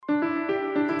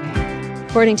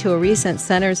According to a recent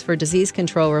Centers for Disease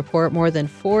Control report, more than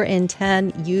 4 in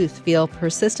 10 youth feel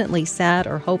persistently sad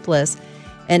or hopeless.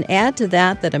 And add to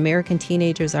that American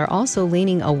teenagers are also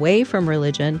leaning away from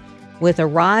religion with a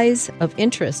rise of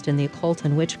interest in the occult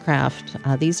and witchcraft.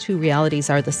 These two realities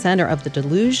are the center of the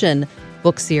Delusion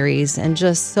book series, and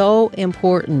just so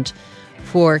important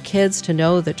for kids to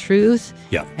know the truth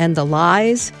and the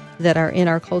lies that are in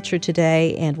our culture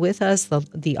today. And with us,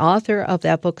 the author of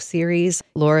that book series,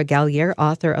 Laura Gallier,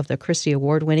 author of the Christie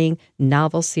Award-winning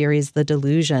novel series, The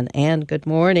Delusion. And good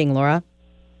morning, Laura.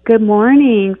 Good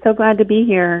morning. So glad to be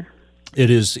here.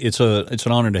 It's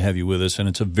an honor to have you with us, and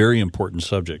it's a very important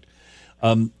subject.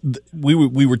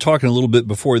 We were talking a little bit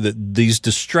before that these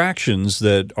distractions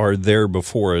that are there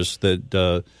before us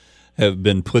that have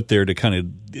been put there to kind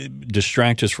of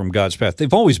distract us from God's path,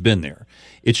 they've always been there.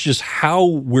 It's just how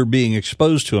we're being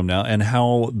exposed to them now, and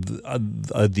how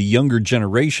the younger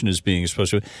generation is being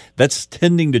exposed to it. That's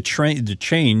tending to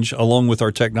change along with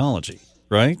our technology,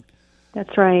 right?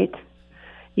 That's right.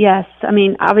 Yes. I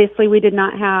mean, obviously we did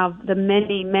not have the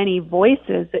many, many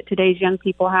voices that today's young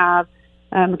people have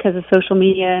because of social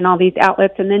media and all these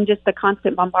outlets, and then just the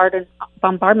constant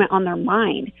bombardment on their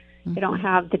mind. They don't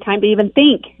have the time to even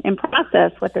think and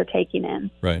process what they're taking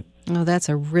in. Right. Oh, that's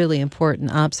a really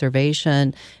important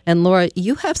observation. And Laura,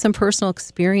 you have some personal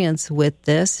experience with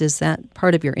this. Is that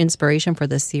part of your inspiration for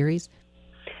this series?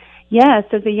 Yes.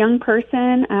 As a young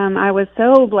person, I was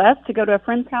so blessed to go to a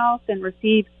friend's house and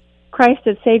receive Christ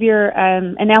as Savior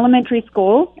in elementary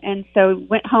school. And so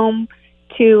went home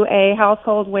to a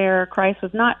household where Christ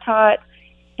was not taught,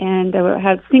 and I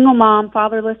had a single mom,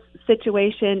 fatherless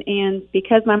situation. And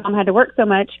because my mom had to work so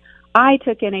much, I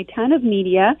took in a ton of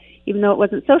media, even though it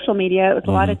wasn't social media. It was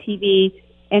a lot of TV.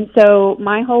 And so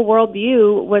my whole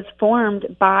worldview was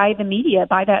formed by the media,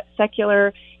 by that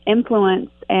secular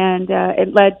influence. And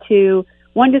it led to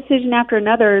one decision after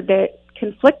another that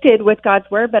conflicted with God's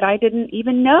word, but I didn't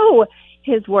even know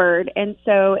his word. And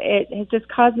so it has just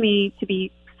caused me to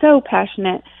be so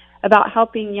passionate about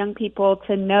helping young people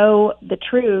to know the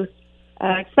truth,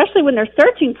 especially when they're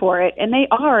searching for it. And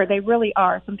they really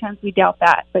are. Sometimes we doubt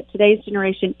that, but today's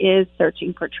generation is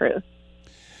searching for truth.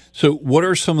 So what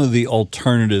are some of the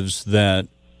alternatives that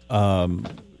the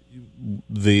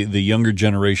younger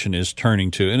generation is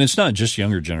turning to? And it's not just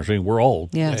younger generation. We're all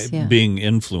being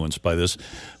influenced by this.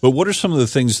 But what are some of the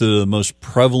things that are the most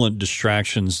prevalent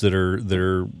distractions that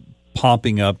are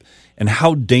popping up, and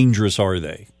how dangerous are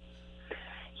they?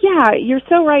 Yeah, you're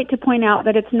so right to point out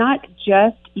that it's not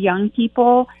just young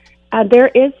people. There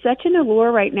is such an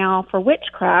allure right now for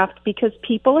witchcraft because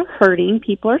people are hurting,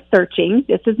 people are searching.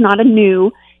 This is not a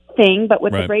new thing, but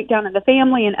with the breakdown of the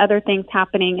family and other things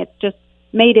happening, it's just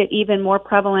made it even more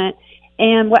prevalent.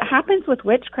 And what happens with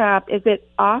witchcraft is it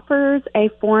offers a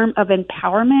form of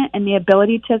empowerment and the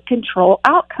ability to control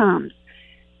outcomes.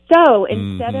 So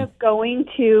instead of going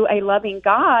to a loving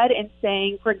God and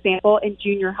saying, for example, in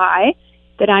junior high,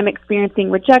 that I'm experiencing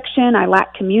rejection, I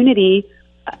lack community,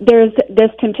 there's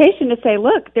this temptation to say,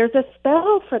 look, there's a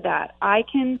spell for that. I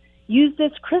can use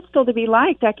this crystal to be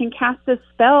liked. I can cast this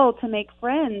spell to make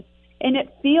friends. And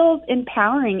it feels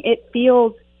empowering. It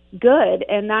feels good.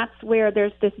 And that's where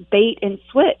there's this bait and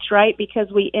switch, right?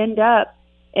 Because we end up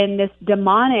in this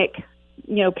demonic,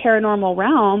 paranormal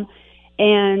realm.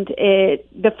 And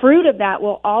the fruit of that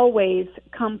will always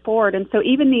come forward. And so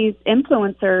even these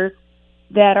influencers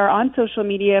that are on social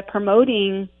media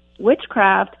promoting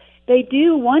witchcraft, they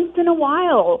do once in a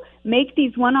while make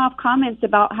these one-off comments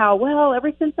about how, well,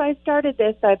 ever since I started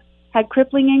this, I've had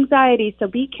crippling anxiety, so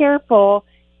be careful.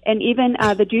 And even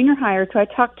the junior hires who I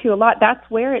talk to a lot, that's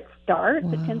where it starts.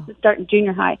 Wow. It tends to start in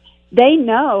junior high. They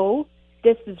know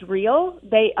this is real.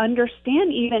 They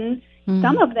understand even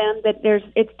some of them that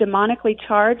it's demonically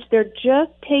charged. They're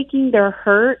just taking their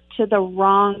hurt to the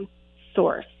wrong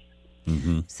source.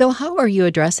 So how are you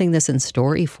addressing this in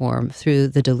story form through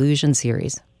the Delusion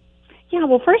series? Yeah,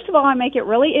 well, first of all, I make it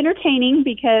really entertaining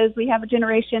because we have a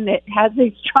generation that has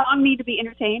a strong need to be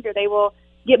entertained, or they will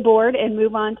get bored and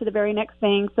move on to the very next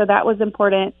thing. So that was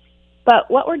important.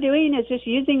 But what we're doing is just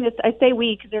using this, I say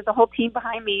we because there's a whole team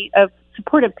behind me of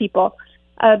supportive people.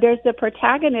 There's the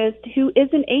protagonist who is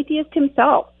an atheist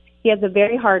himself. He has a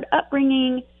very hard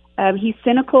upbringing. He's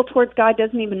cynical towards God,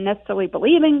 doesn't even necessarily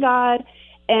believe in God.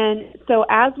 And so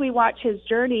as we watch his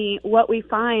journey, what we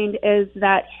find is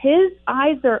that his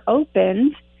eyes are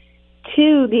opened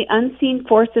to the unseen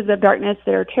forces of darkness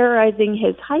that are terrorizing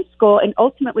his high school and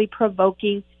ultimately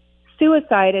provoking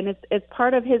suicide. And as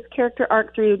part of his character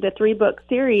arc through the 3-book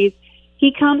series,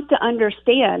 he comes to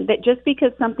understand that just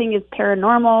because something is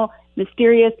paranormal,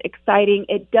 mysterious, exciting,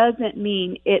 it doesn't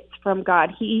mean it's from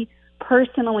God. He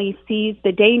personally sees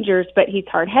the dangers, but he's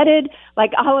hard-headed.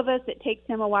 Like all of us, it takes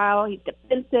him a while. He's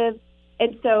defensive.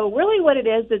 And so really what it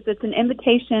is it's an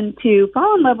invitation to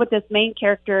fall in love with this main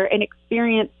character and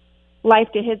experience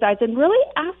life to his eyes and really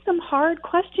ask some hard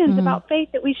questions about faith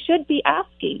that we should be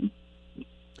asking.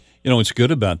 You know, what's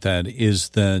good about that is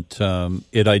that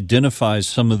it identifies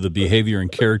some of the behavior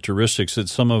and characteristics that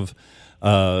some of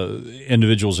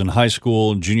individuals in high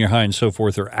school and junior high and so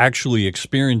forth are actually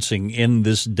experiencing in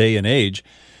this day and age.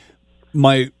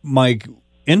 My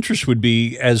interest would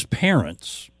be, as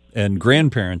parents and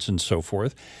grandparents and so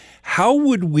forth, how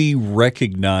would we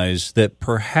recognize that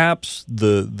perhaps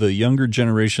the younger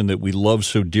generation that we love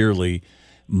so dearly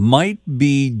might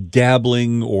be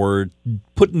dabbling or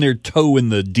putting their toe in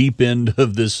the deep end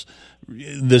of this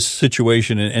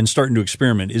situation and starting to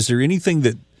experiment? Is there anything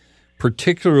that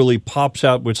particularly pops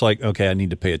out which like, okay, I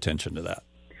need to pay attention to that?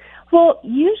 Well,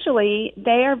 usually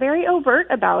they are very overt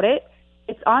about it.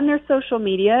 It's on their social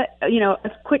media. You know, a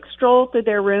quick stroll through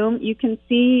their room, you can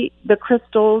see the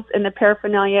crystals and the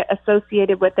paraphernalia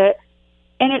associated with it.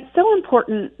 And it's so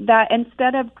important that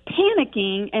instead of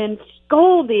panicking and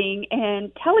scolding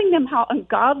and telling them how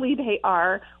ungodly they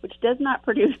are, which does not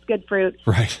produce good fruit,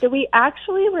 right, that we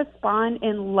actually respond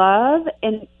in love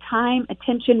and time,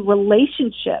 attention,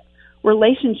 relationship.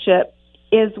 Relationship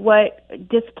is what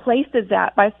displaces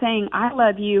that by saying, I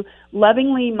love you,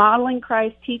 lovingly modeling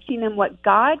Christ, teaching them what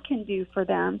God can do for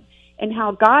them and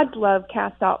how God's love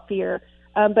casts out fear.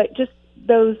 But just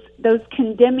those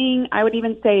condemning, I would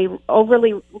even say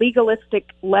overly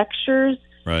legalistic lectures,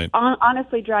 right,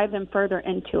 honestly drive them further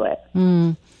into it.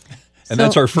 And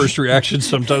that's our first reaction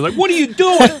sometimes, like, what are you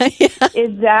doing? Yeah.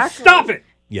 Exactly. Stop it.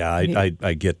 Yeah,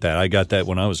 I get that. I got that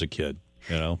when I was a kid.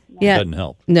 You know, yeah. It doesn't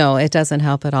help. No, it doesn't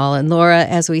help at all. And Laura,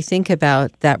 as we think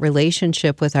about that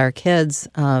relationship with our kids,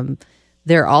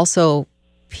 there are also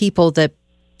people that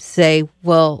say,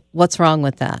 well, what's wrong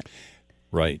with that?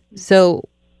 Right. So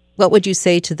what would you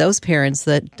say to those parents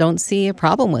that don't see a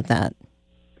problem with that?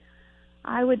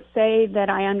 I would say that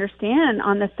I understand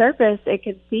on the surface it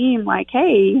could seem like,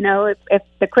 hey, you know, if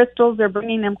the crystals are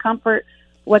bringing them comfort,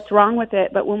 what's wrong with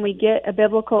it? But when we get a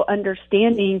biblical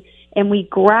understanding and we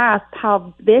grasp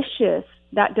how vicious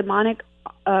that demonic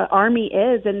army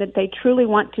is and that they truly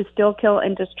want to still kill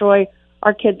and destroy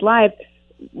our kids' lives,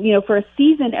 you know, for a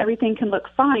season, everything can look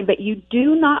fine, but you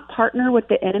do not partner with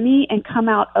the enemy and come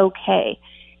out okay.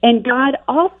 And God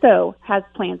also has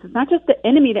plans. It's not just the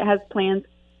enemy that has plans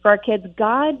for our kids.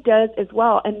 God does as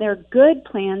well, and they're good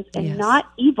plans and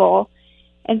not evil.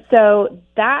 And so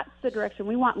that's the direction.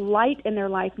 We want light in their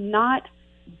life, not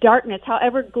darkness.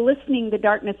 However glistening the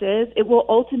darkness is, it will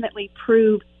ultimately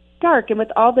prove dark. And with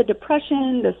all the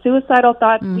depression, the suicidal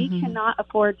thoughts, we cannot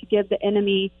afford to give the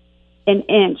enemy an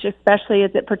inch, especially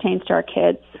as it pertains to our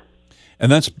kids.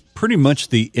 And that's pretty much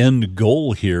the end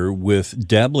goal here with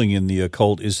dabbling in the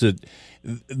occult, is that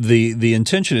the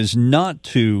intention is not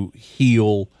to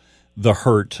heal the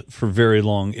hurt for very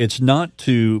long. It's not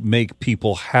to make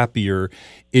people happier.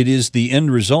 It is the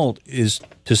end result is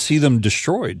to see them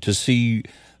destroyed, to see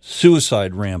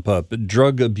suicide ramp up,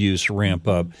 drug abuse ramp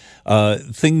up,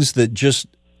 things that just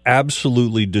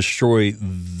absolutely destroy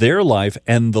their life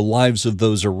and the lives of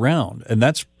those around. And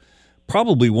that's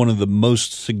probably one of the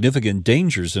most significant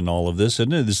dangers in all of this,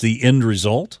 isn't it? Is the end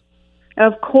result?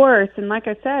 Of course. And like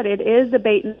I said, it is a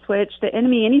bait and switch. The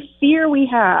enemy, any fear we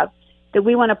have that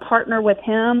we want to partner with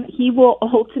him, he will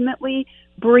ultimately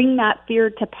bring that fear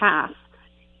to pass.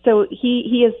 So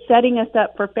he is setting us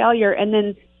up for failure. And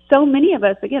then so many of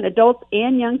us, again, adults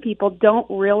and young people, don't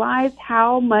realize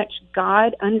how much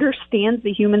God understands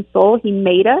the human soul. He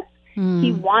made us.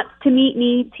 He wants to meet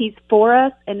needs. He's for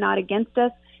us and not against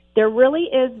us. There really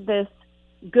is this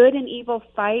good and evil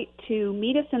fight to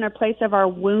meet us in a place of our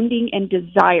wounding and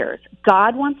desires.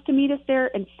 God wants to meet us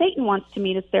there, and Satan wants to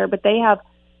meet us there, but they have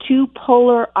two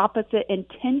polar opposite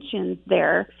intentions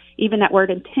there. Even that word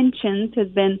intentions has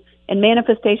been, and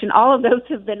manifestation, all of those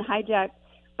have been hijacked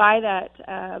by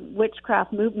that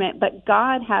witchcraft movement. But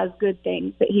God has good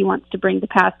things that he wants to bring to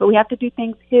pass, but we have to do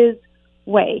things his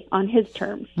way, on his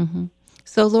terms.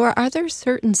 So, Laura, are there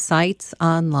certain sites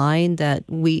online that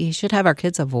we should have our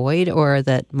kids avoid, or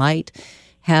that might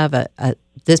have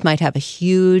this might have a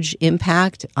huge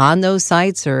impact on those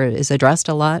sites, or is addressed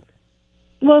a lot?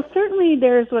 Well, certainly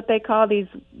there's what they call these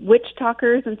witch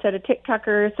talkers instead of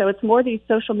TikTokers. So it's more these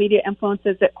social media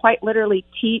influencers that quite literally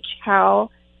teach how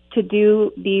to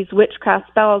do these witchcraft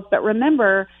spells. But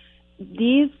remember,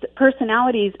 these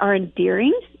personalities are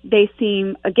endearing. They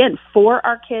seem, again, for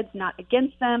our kids, not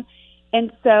against them.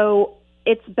 And so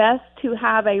it's best to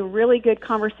have a really good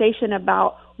conversation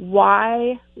about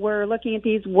why we're looking at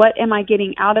these, what am I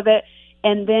getting out of it,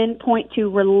 and then point to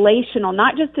relational,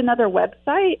 not just another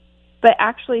website, but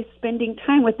actually spending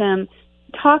time with them,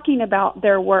 talking about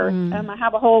their worth. I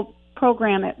have a whole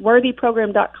program at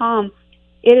worthyprogram.com.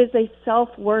 It is a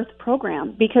self-worth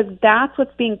program because that's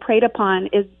what's being preyed upon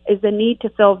is the need to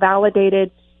feel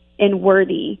validated and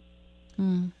worthy.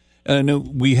 I know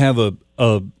we have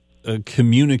a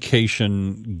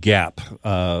communication gap,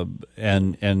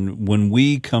 and when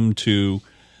we come to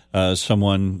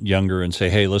someone younger and say,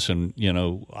 hey, listen,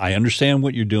 I understand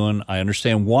what you're doing. I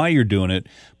understand why you're doing it,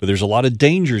 but there's a lot of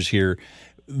dangers here.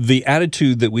 The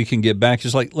attitude that we can get back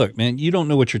is like, look, man, you don't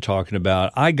know what you're talking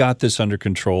about. I got this under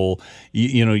control.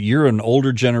 You're an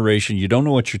older generation. You don't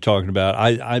know what you're talking about.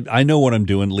 I know what I'm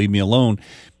doing. Leave me alone.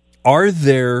 Are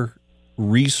there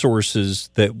resources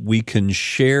that we can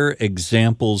share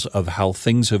examples of how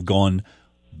things have gone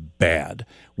bad,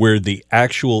 where the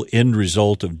actual end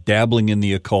result of dabbling in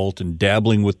the occult and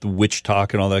dabbling with the witch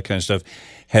talk and all that kind of stuff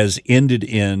has ended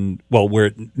in, well, where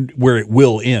it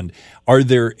will end? Are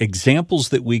there examples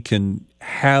that we can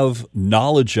have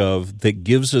knowledge of that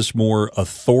gives us more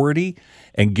authority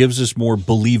and gives us more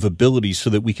believability so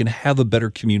that we can have a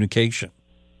better communication?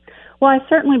 Well, I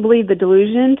certainly believe the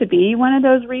Delusion to be one of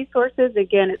those resources.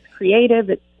 Again, it's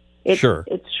creative.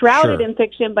 It's shrouded in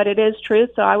fiction, but it is truth.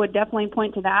 So I would definitely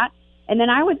point to that. And then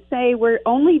I would say we're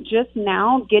only just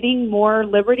now getting more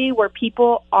liberty where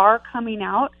people are coming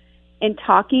out and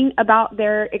talking about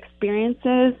their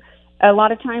experiences. A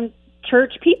lot of times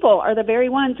church people are the very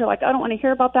ones who are like, I don't want to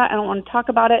hear about that. I don't want to talk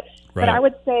about it. Right. But I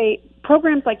would say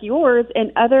programs like yours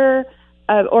and other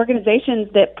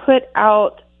organizations that put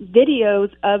out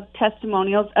videos of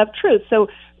testimonials of truth. So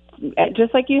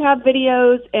just like you have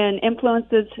videos and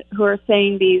influences who are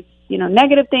saying these,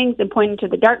 negative things and pointing to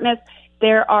the darkness,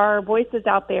 there are voices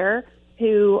out there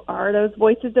who are those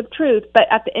voices of truth. But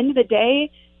at the end of the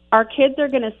day, our kids are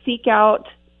going to seek out,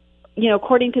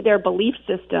 according to their belief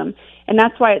system. And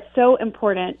that's why it's so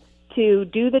important to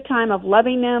do the time of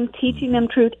loving them, teaching them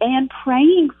truth, and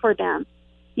praying for them.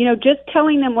 Just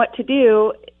telling them what to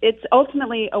do, it's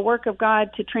ultimately a work of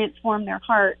God to transform their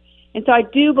heart. And so I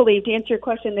do believe, to answer your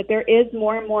question, that there is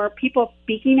more and more people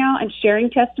speaking out and sharing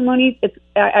testimonies.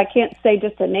 I can't say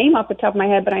just a name off the top of my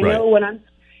head, but I know when I'm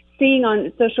seeing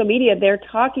on social media, they're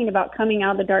talking about coming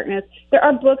out of the darkness. There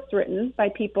are books written by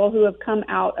people who have come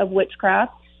out of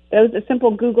witchcraft. A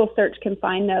simple Google search can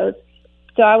find those.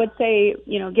 So I would say,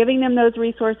 giving them those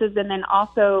resources and then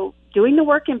also doing the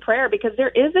work in prayer, because there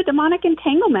is a demonic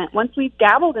entanglement once we've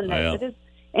dabbled in this.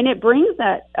 And it brings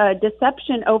that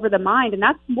deception over the mind. And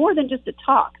that's more than just a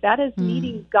talk. That is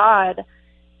needing God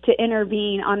to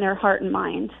intervene on their heart and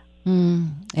mind.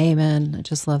 Amen. I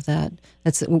just love that.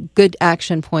 That's a good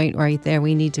action point right there.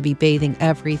 We need to be bathing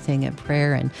everything in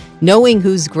prayer and knowing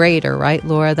who's greater, right,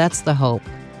 Laura? That's the hope.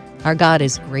 Our God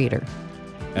is greater.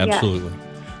 Absolutely.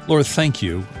 Yes. Laura, thank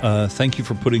you. Thank you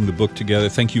for putting the book together.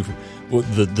 Thank you for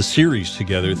the series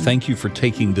together. Thank you for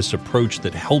taking this approach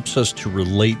that helps us to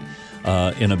relate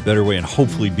in a better way and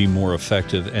hopefully be more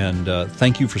effective. And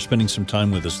thank you for spending some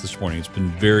time with us this morning. It's been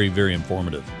very, very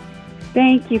informative.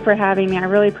 Thank you for having me. I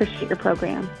really appreciate your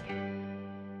program.